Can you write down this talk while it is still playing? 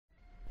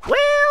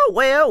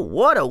well,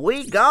 what have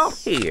we got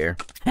here?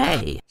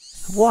 Hey,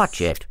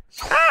 watch it.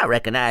 I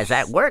recognize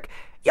that work.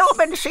 Y'all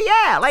been to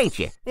Seattle, ain't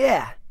you?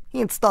 Yeah,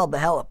 he installed the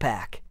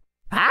helipack.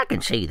 I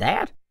can see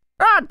that.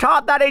 I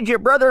taught that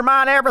idiot brother of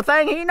mine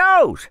everything he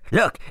knows.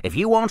 Look, if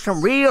you want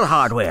some real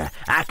hardware,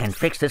 I can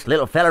fix this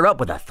little feller up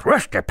with a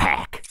thruster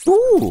pack.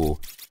 Ooh.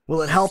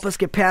 Will it help us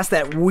get past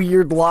that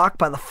weird lock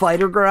by the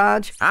fighter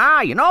garage?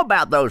 Ah, you know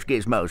about those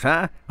gizmos,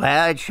 huh?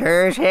 Well, it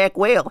sure as heck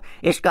will.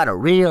 It's got a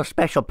real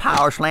special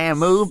power slam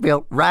move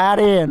built right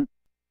in.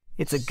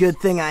 It's a good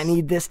thing I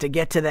need this to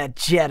get to that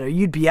jet, or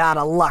you'd be out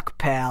of luck,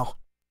 pal.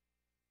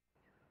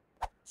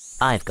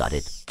 I've got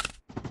it.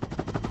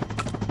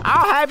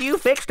 I'll have you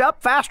fixed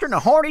up faster than a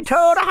horny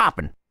toad a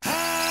hopping.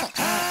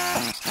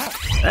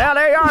 Well,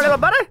 there you are, little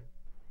buddy.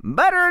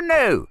 Better than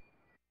new.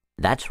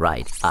 That's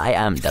right. I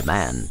am the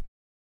man.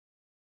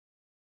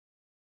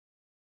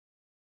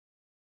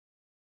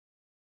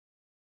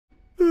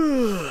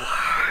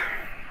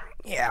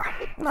 Yeah,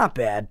 not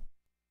bad.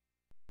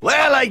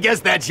 Well, I guess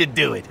that should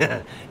do it.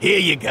 Here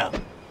you go.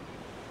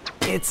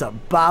 It's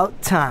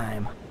about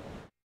time.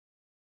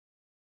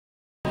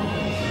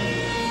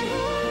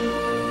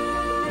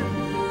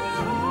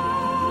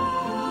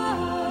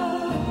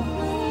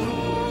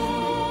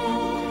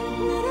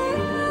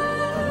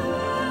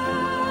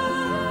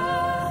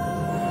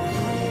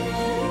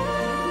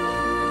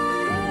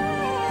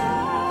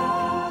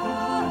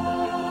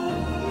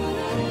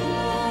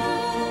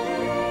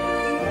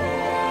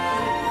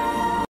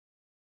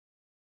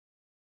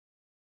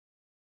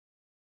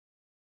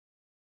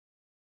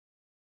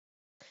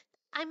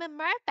 I'm a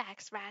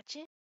Murbax,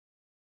 Ratchet.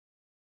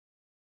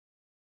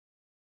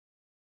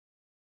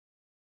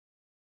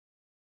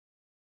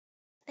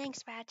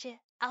 Thanks, Ratchet.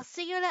 I'll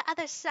see you on the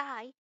other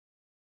side.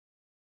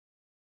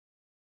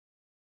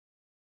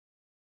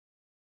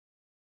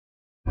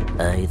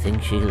 I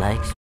think she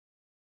likes...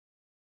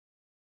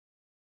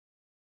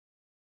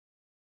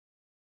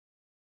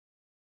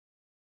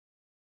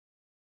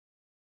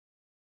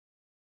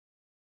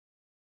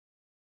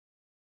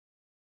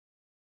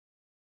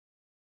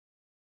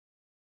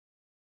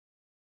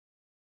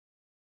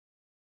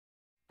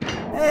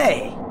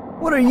 Hey,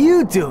 what are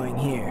you doing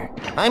here?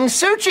 I'm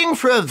searching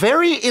for a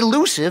very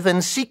elusive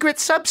and secret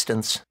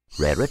substance.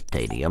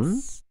 Raritanium?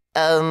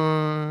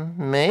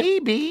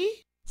 Maybe?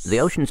 The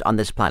oceans on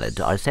this planet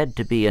are said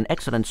to be an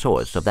excellent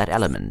source of that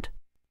element.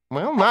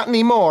 Well, not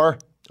anymore.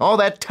 All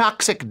that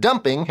toxic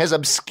dumping has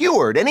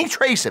obscured any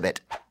trace of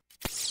it.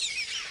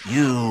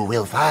 You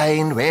will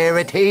find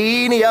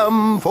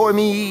Raritanium for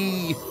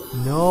me.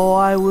 No,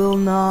 I will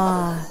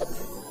not.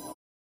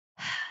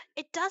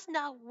 It does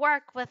not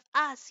work with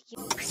us, you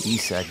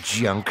Piece of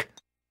junk.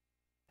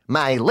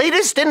 My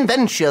latest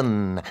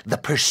invention, the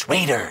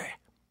Persuader.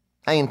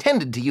 I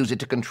intended to use it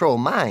to control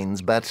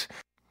minds, but,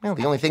 well,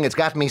 the only thing it's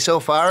got me so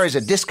far is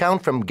a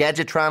discount from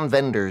Gadgetron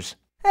vendors.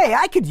 Hey,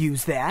 I could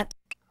use that.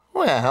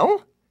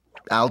 Well,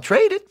 I'll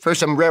trade it for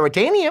some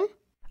Raritanium.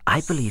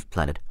 I believe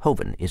planet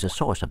Hoven is a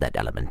source of that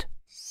element.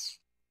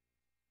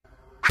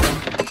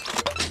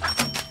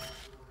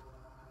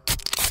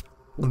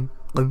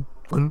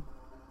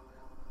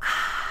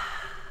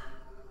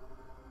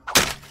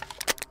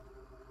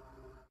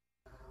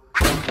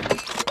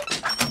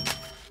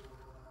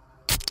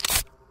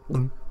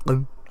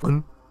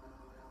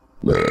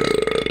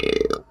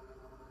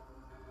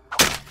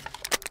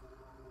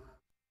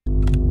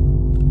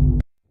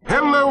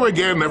 Hello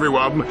again,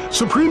 everyone.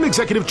 Supreme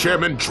Executive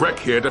Chairman Drek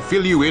here to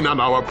fill you in on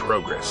our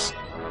progress.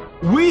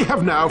 We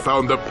have now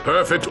found the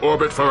perfect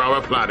orbit for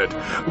our planet,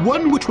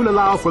 one which will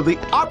allow for the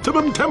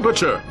optimum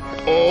temperature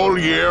all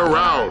year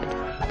round.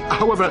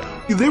 However,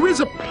 there is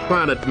a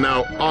planet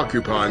now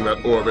occupying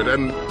that orbit,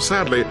 and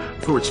sadly,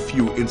 for its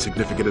few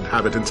insignificant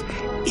inhabitants,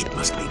 it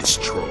must be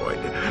destroyed.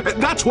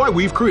 That's why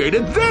we've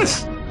created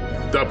this!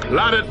 The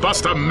Planet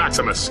Buster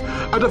Maximus,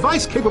 a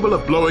device capable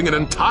of blowing an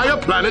entire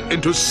planet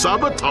into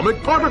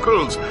subatomic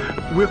particles.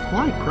 We're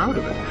quite proud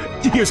of it.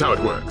 Here's how it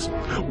works.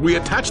 We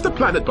attach the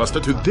Planet Buster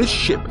to this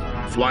ship,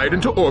 fly it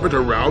into orbit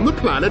around the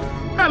planet,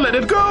 and let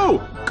it go!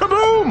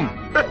 Kaboom!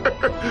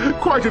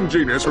 Quite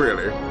ingenious,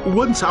 really.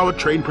 Once our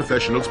trained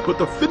professionals put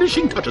the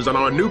finishing touches on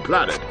our new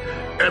planet,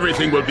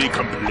 everything will be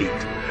complete.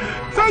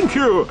 Thank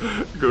you!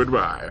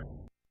 Goodbye.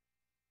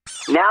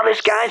 Now this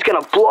guy's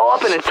gonna blow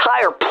up an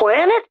entire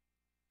planet?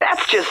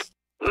 That's just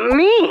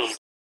mean.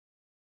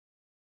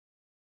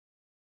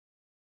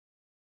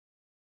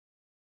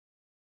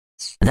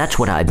 That's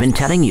what I've been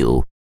telling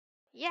you.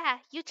 Yeah,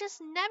 you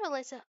just never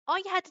listen. All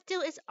you had to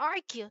do is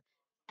argue.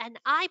 And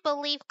I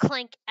believe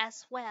Clank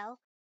as well.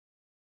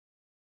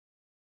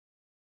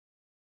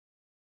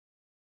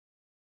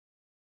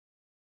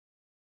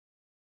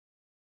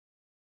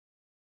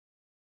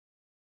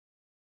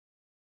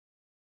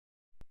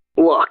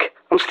 Look,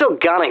 I'm still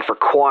gunning for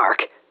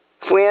Quark.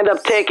 If we end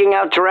up taking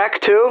out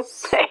Drek too,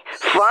 hey,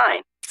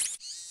 fine.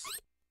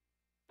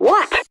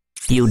 What?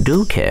 You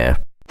do care.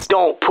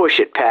 Don't push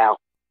it, pal.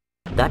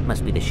 That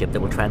must be the ship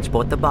that will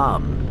transport the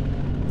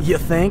bomb. You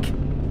think?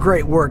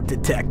 Great work,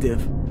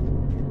 detective.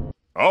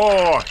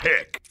 Oh,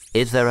 heck.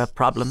 Is there a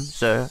problem,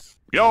 sir?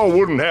 Y'all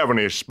wouldn't have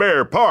any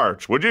spare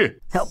parts, would you?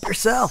 Help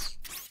yourself.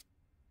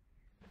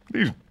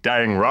 These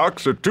dang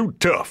rocks are too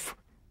tough.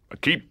 I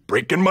keep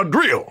breaking my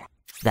drill.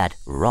 That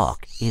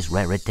rock is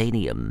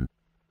raritanium.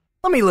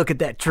 Let me look at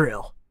that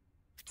drill.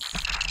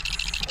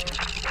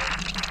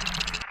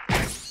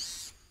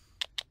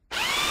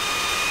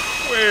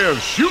 Well,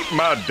 shoot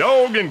my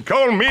dog and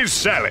call me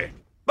Sally.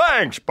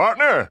 Thanks,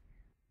 partner.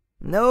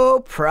 No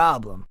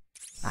problem.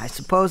 I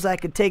suppose I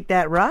could take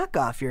that rock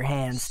off your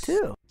hands,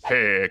 too.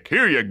 Heck,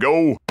 here you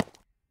go.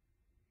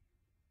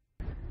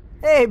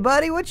 Hey,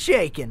 buddy, what's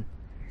shaking?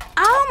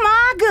 Oh,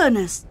 my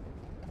goodness.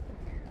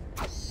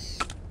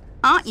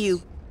 Aren't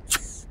you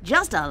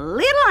just a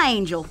little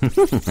angel?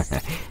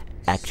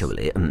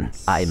 Actually,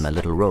 I'm a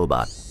little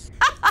robot.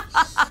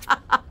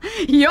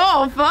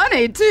 You're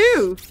funny,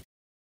 too.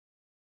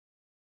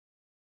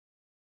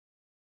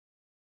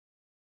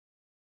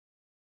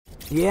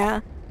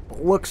 Yeah,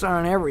 but looks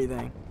aren't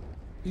everything.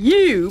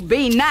 You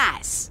be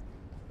nice.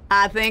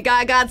 I think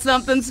I got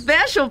something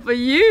special for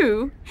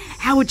you.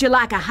 How would you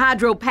like a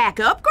hydro pack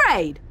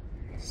upgrade?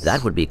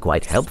 That would be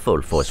quite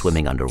helpful for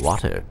swimming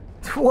underwater.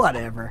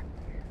 Whatever.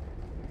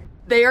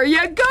 There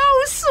you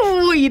go,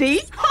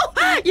 sweetie.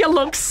 You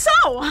look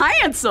so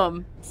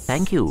handsome.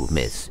 Thank you,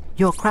 miss.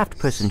 Your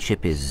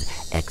craftspersonship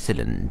is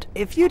excellent.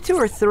 If you two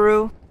are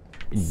through...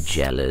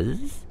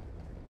 Jealous?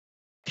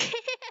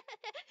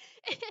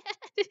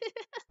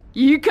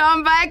 You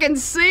come back and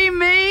see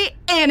me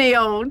any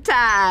old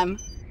time.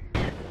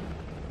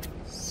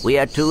 We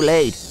are too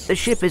late. The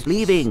ship is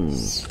leaving.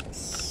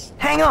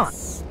 Hang on.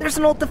 There's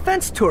an old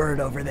defense turret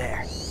over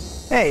there.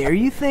 Hey, are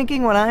you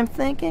thinking what I'm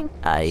thinking?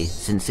 I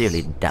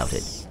sincerely doubt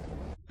it.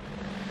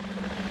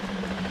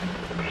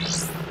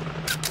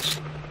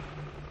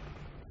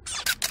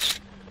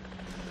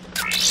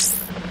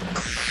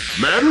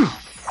 Men,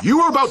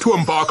 you are about to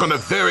embark on a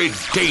very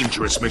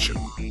dangerous mission.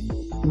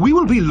 We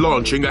will be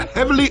launching a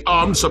heavily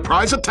armed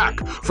surprise attack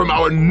from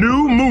our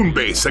new moon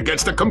base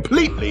against a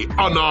completely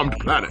unarmed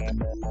planet.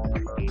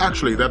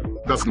 Actually, that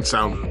doesn't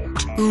sound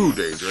too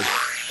dangerous.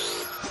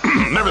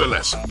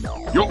 Nevertheless,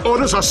 your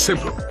orders are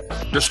simple.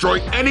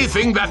 Destroy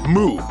anything that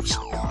moves.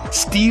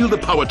 Steal the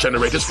power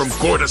generators from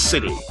Gorda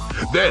City.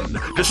 Then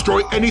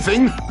destroy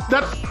anything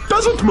that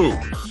doesn't move.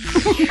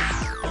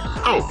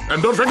 Oh,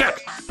 and don't forget,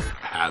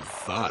 have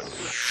fun.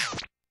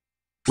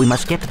 We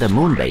must get to the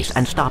moon base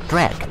and stop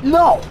Drek.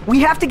 No! We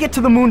have to get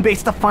to the moon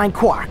base to find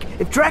Quark.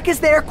 If Drek is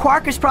there,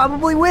 Quark is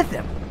probably with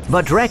him.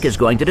 But Drek is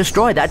going to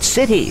destroy that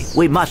city.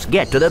 We must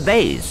get to the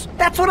base.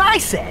 That's what I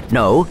said.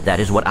 No,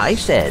 that is what I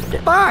said.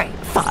 Fine.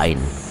 Fine.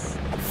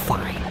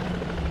 Fine.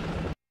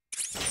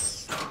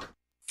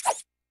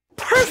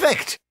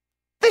 Perfect!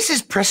 This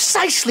is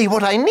precisely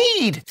what I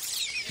need.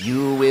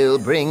 You will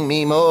bring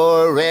me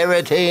more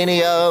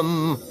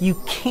raritanium. You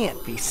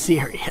can't be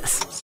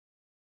serious.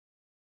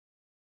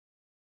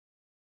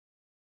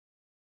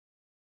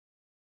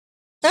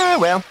 Ah,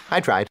 well, I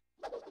tried.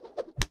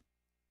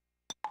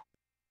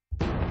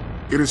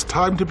 It is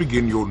time to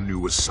begin your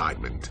new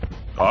assignment.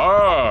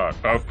 Ah,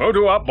 a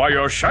photo op by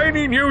your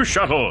shiny new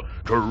shuttle.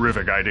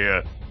 Terrific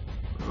idea.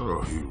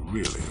 Oh, you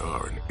really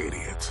are an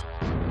idiot.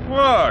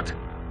 What?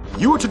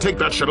 You are to take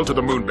that shuttle to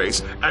the moon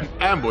base and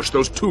ambush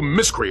those two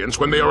miscreants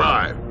when they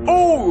arrive.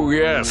 Oh,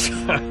 yes.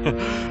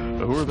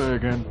 Who are they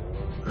again?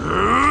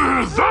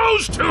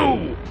 Those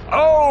two!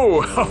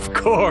 Oh, of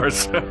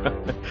course.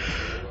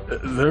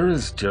 There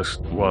is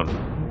just one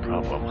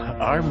problem.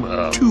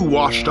 I'm, Too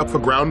washed up for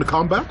ground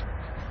combat?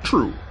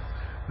 True.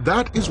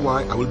 That is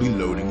why I will be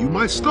loaning you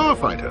my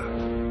starfighter.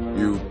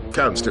 You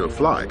can still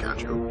fly,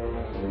 can't you?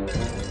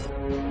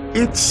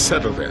 It's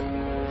settled then.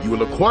 You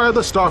will acquire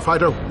the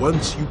starfighter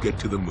once you get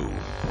to the moon.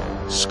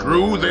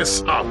 Screw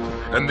this up,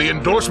 and the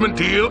endorsement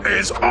deal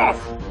is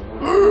off!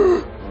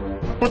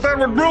 But that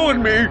would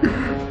ruin me!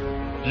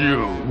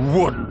 You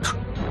wouldn't.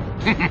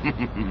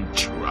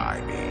 Try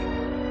me.